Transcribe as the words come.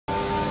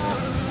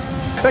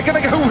They're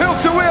going to go wheel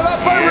to wheel up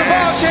Beau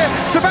Rivage here.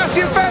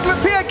 Sebastian Vettel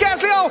and Pierre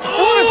Gasly.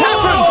 What has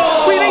happened?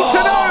 We need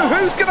to know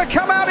who's going to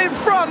come out in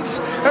front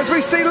as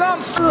we see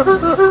Lance.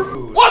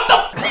 What the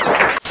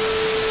f?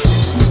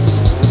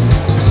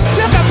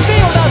 Look at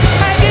fielder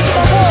bang into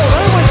the wall.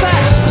 Who was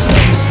that?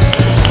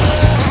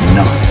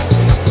 No.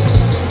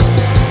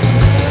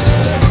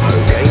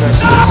 Okay, that's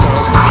a good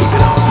start. Keep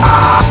it up.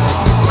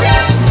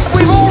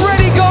 We've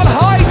already got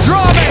high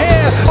drama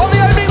here on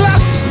the opening lap.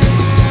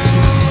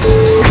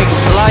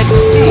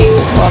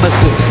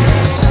 Honestly.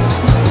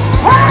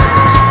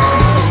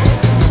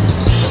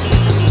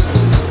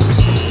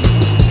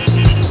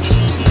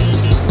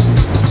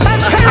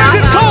 That's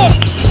Perez's call.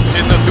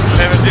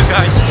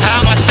 How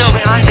am I still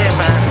behind him,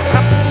 man?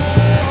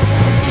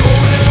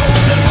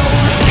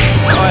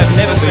 I have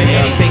never seen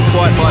anything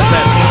quite like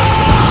that.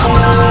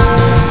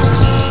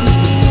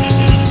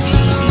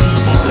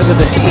 Look at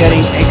this,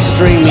 getting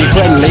extremely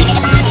friendly.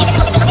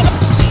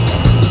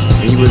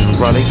 He was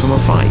running from a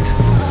fight.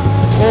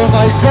 Oh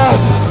my god!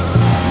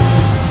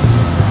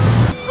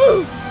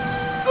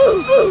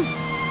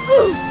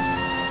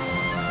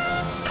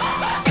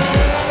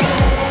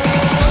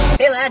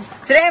 Hey lads,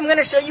 today I'm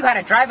gonna show you how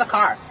to drive a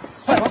car.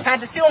 What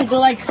kinds of steering go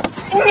like?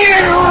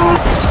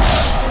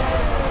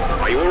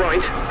 Are you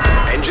alright?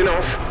 Engine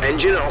off,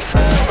 engine off.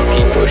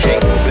 Keep pushing.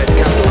 Let's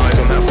capitalise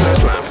on that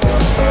first lap.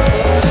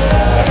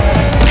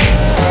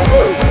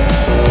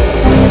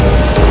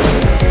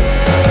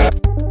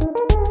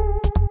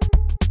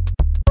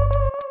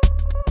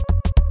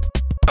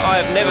 I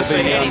have never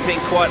seen anything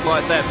quite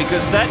like that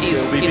because that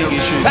is big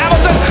issue.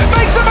 Hamilton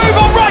makes a move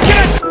on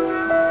Raikkonen.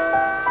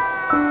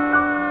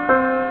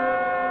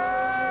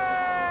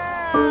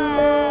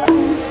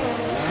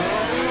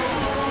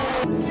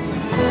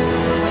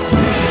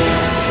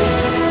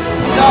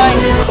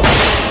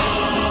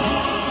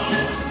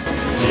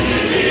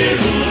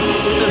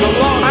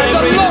 There's a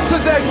lot of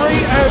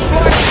debris and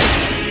flying.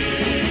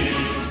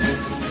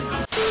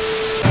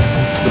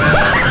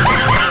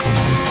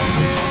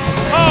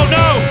 Oh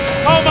no!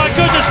 Oh my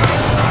goodness!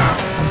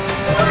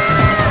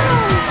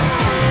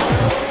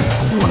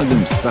 You're one of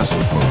them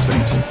special folks,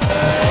 ain't you?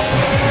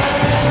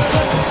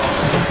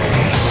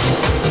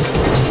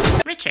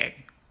 Richard,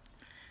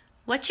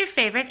 what's your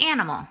favorite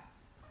animal?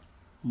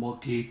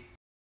 Monkey.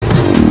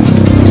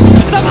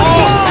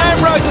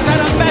 Ambrose has had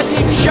a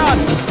massive shot.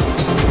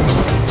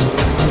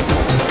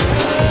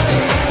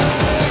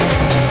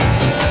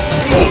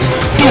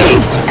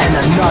 And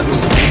another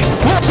one.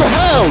 What the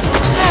hell?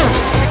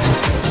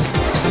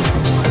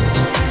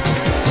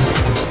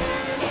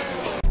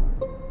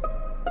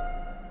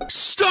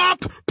 Stop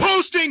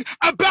posting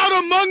about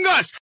Among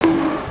Us!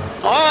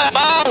 I'm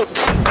out!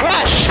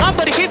 Crash!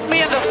 Somebody hit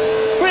me in the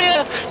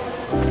rear!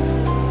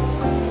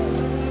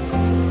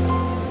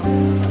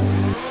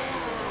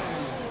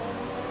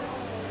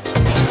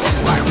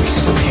 Why are we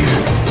still here?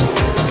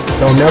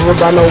 Don't never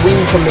buy no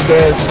weed from the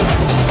gas.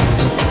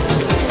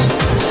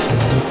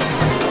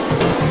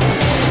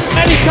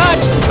 Any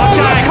touch!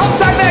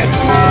 Contact there.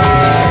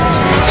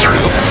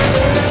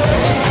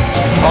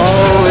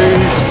 Holy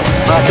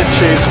mac and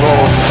cheese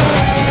rolls.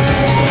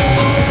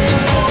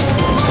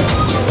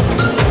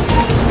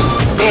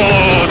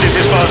 Oh, this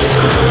is fast!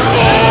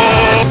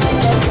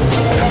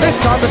 This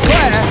time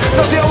Leclerc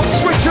does the old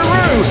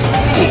switcheroo.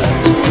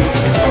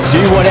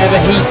 Do whatever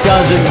he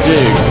doesn't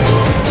do.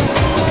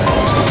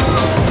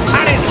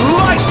 And it's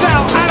lights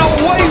out and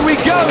away we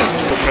go.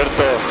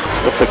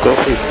 Stop the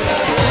coffee.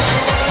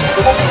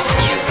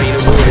 You've been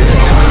awarded a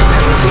time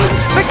penalty.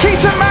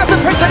 Nikita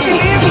Mazepin taking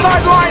the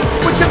inside line,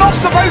 which you're not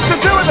supposed to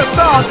do at the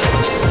start.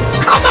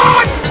 Come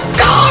on,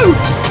 go!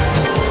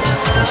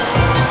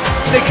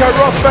 Nico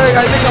Rosberg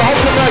and Nico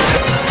Hulkenberg.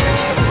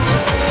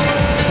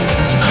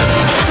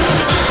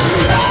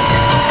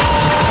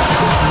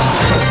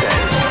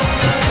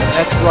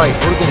 That's right,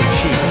 we're gonna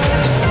cheat.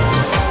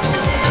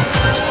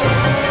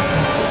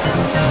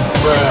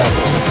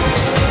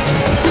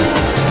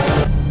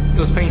 It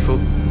was painful,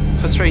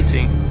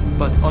 frustrating,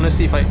 but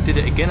honestly if I did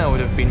it again I would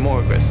have been more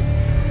aggressive.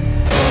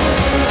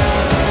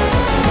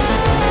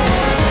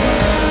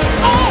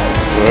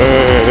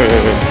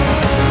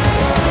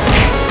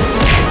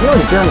 You know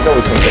the Germans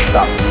always gonna get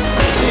stopped.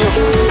 See you.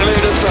 Blew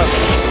this up.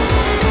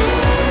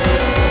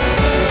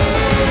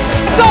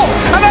 It's off,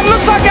 and that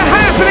looks like a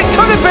hat, and it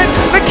could have been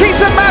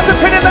Nikita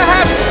Mazepin in the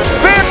hat.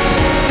 Spin.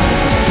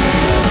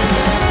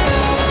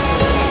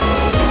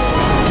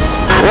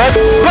 Let's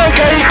make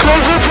a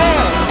closer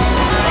fire!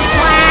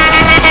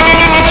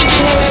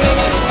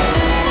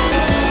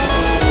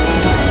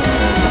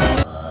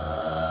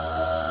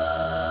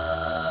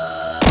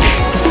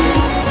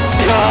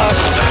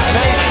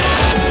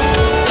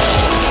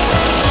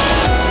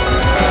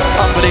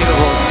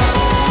 Unbelievable.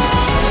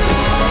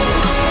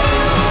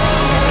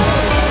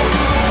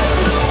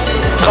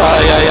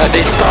 Yeah,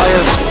 these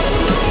tires.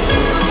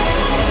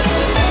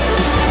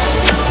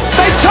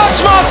 They touch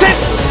Martin.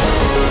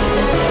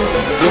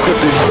 Look at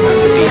this.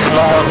 That's a decent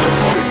start.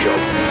 Good job.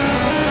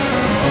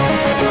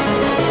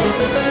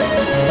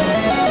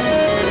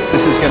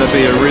 This is going to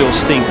be a real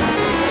stink.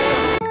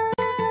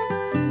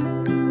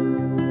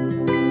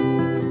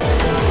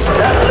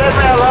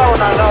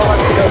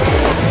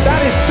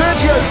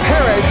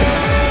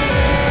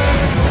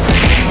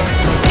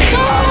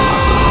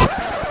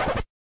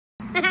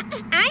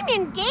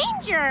 in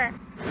danger!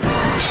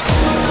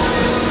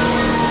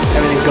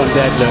 Everything's gone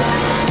dead, look.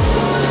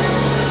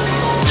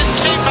 Just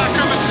came back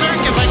on the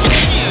circuit like an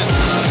idiot.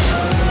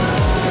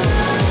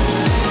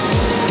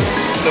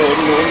 No.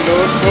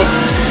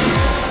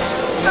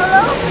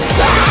 Hello?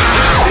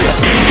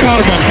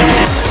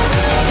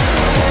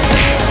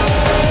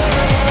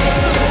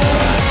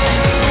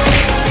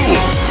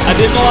 I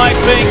didn't like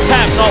being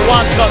tapped not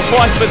once, not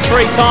twice, but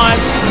 3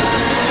 times.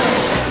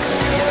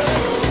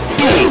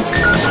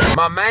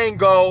 My main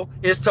goal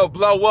is to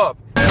blow up.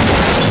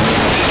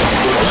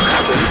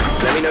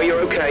 Let me know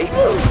you're okay.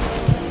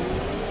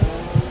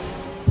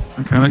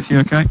 Okay, Alex, you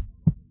okay?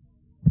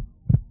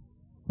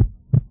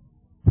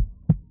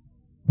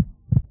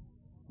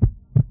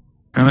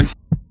 Alex?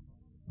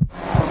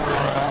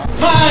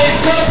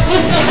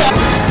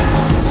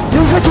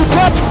 This is what you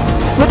get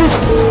with this.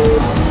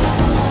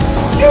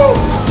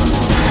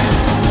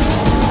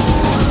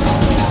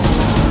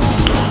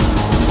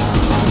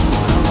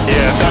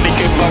 Yeah, Danny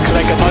came back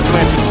like a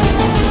madman.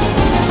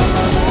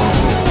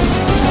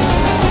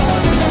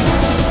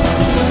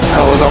 I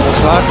was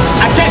almost back.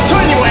 I can't do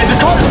anywhere, the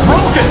car is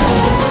broken!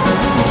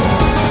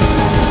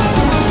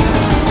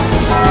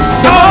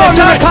 Oh,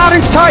 no,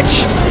 Clarence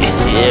touch!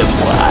 Yeah,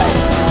 why?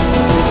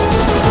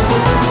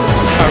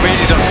 I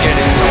really don't get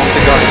it, some of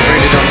the guys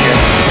really don't get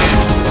it.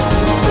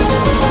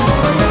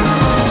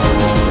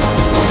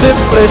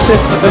 Simply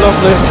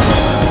lovely.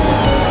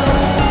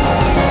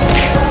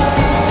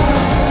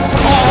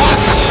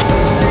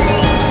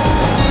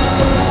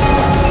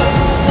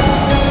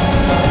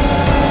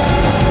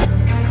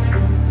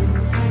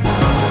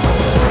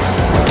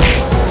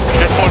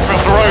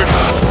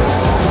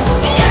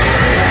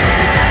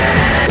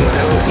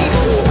 Penalty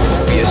for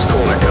obvious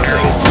corner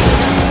cutting.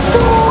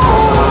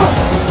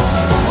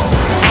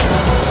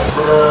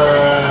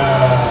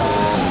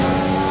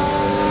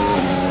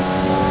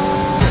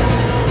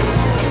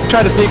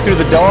 Try to peek through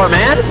the door,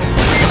 man.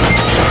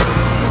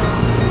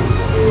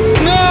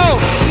 No!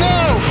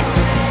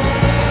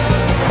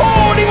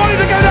 Oh, and he wanted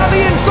to go down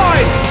the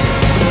inside!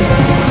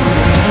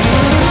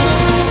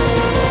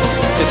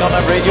 They don't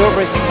have radio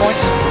racing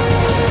points?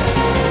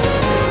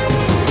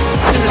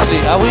 Seriously,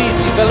 are we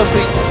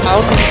developing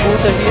auto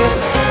scooter here?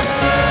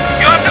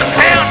 You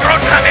understand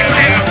what's happening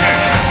here?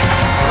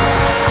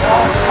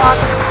 Oh, fuck.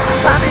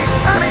 Danny,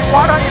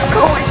 what are you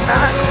doing,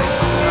 man?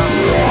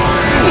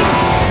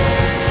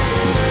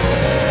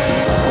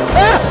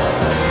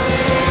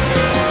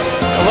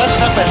 What's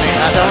happening?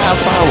 I don't have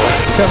power.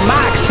 So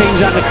Max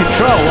seems under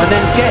control and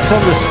then gets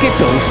on the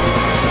Skittles.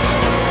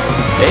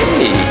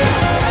 Hey.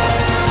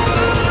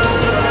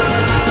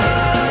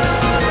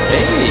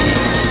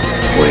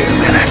 Wait a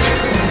minute.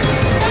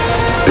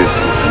 This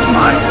isn't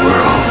my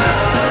world.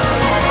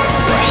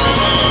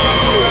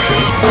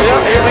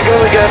 Yeah, here we go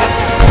again.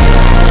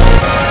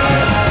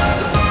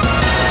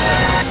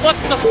 What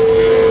the f***?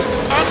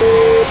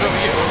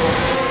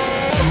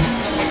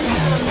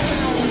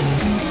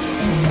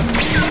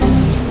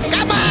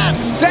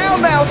 Down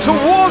now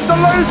towards the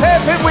Lowe's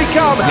hairpin we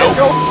come.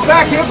 Go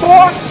back here,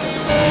 boy.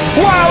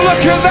 Wow,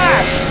 look at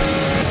that.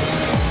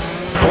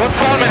 What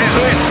Palmer is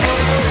doing?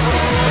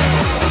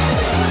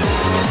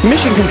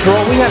 Mission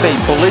control, we have a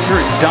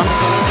belligerent dump.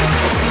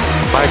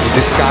 Mikey,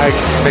 this guy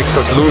makes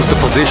us lose the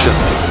position.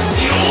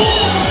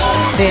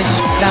 This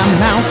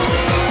amount.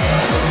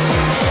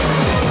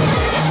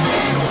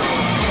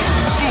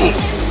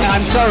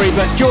 I'm sorry,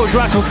 but George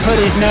Russell put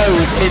his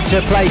nose into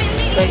a place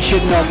it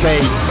should not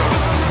be.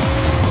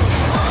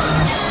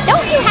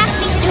 Don't you have to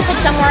be stupid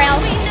somewhere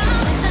else?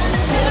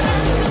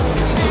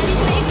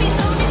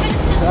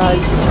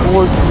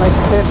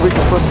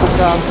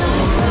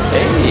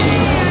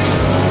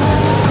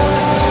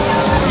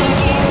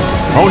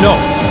 Oh no!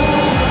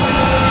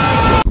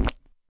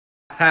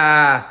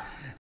 Ha!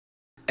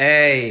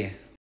 Hey!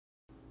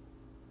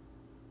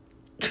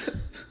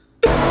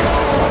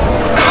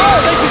 Oh,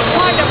 this is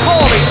quite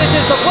appalling. This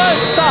is the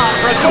worst start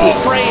for a Grand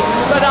Prix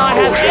that I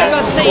have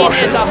ever seen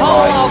in the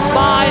whole of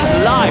my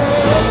life.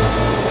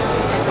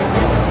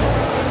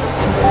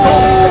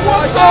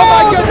 Oh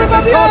my goodness,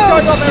 there's cars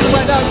going on there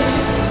right now.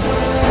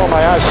 Oh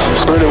my ass,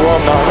 it's really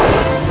warm now.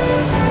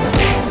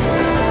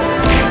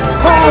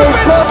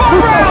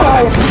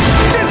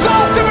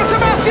 Disaster for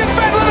Sebastian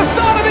Vettel at the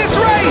start of this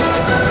race.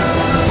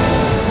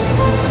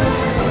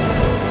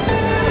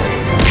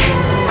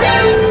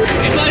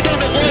 If I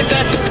don't avoid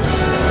that...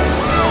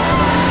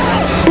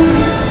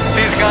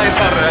 These guys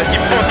are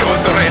impossible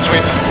to race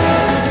with.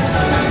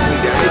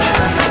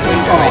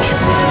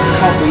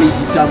 Can't believe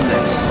you've done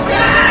this.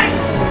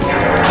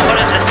 What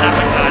has this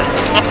happened, guys?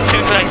 It's not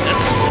two places.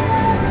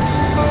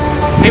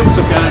 People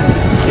took guys to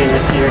get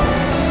scared here.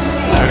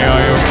 Danny,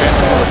 are you okay?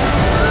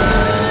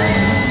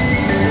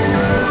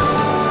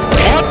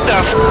 What the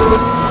f***?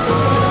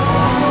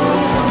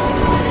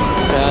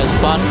 Yeah,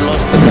 Spot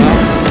lost the car.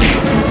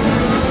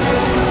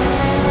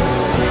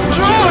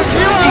 George,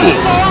 you are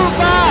so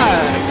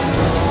bad!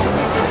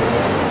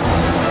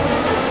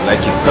 Let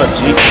you cut, G.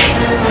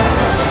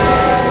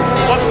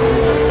 What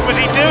was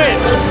he doing?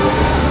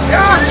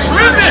 Yeah,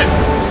 tripping!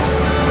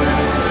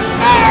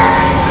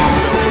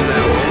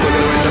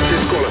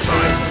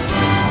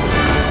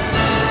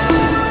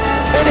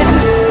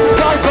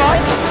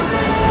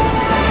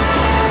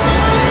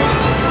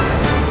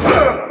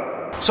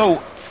 So,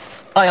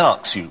 I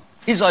ask you,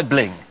 is I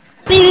bling?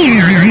 Give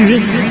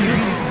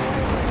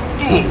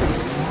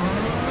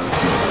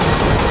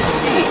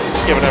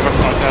it over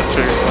front that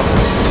too.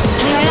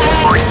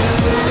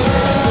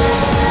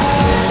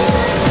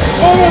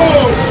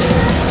 Oh!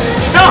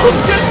 No!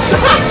 Just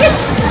stop it!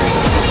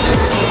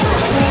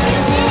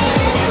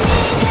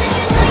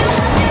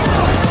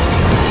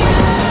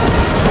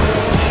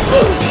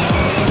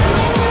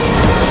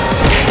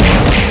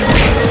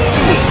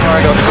 I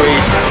got three.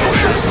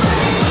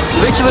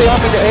 Literally I'm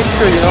in the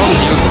entry, you know.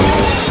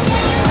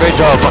 Great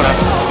job, man.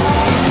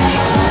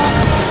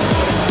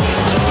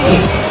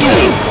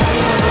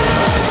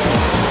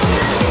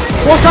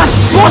 What us!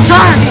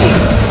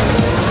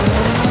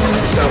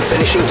 Start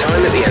finishing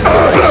time at the end of the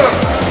race.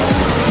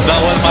 That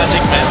was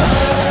magic, man.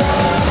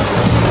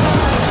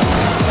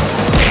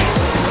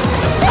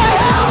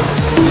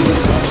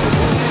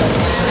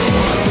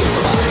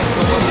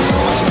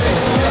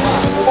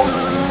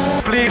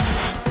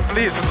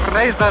 Please,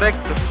 race direct.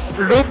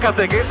 Look at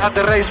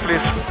the race,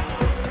 please.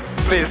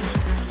 Please.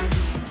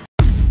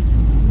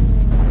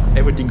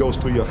 Everything goes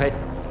through your head.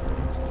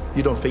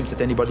 You don't think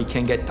that anybody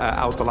can get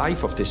out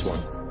alive of this one.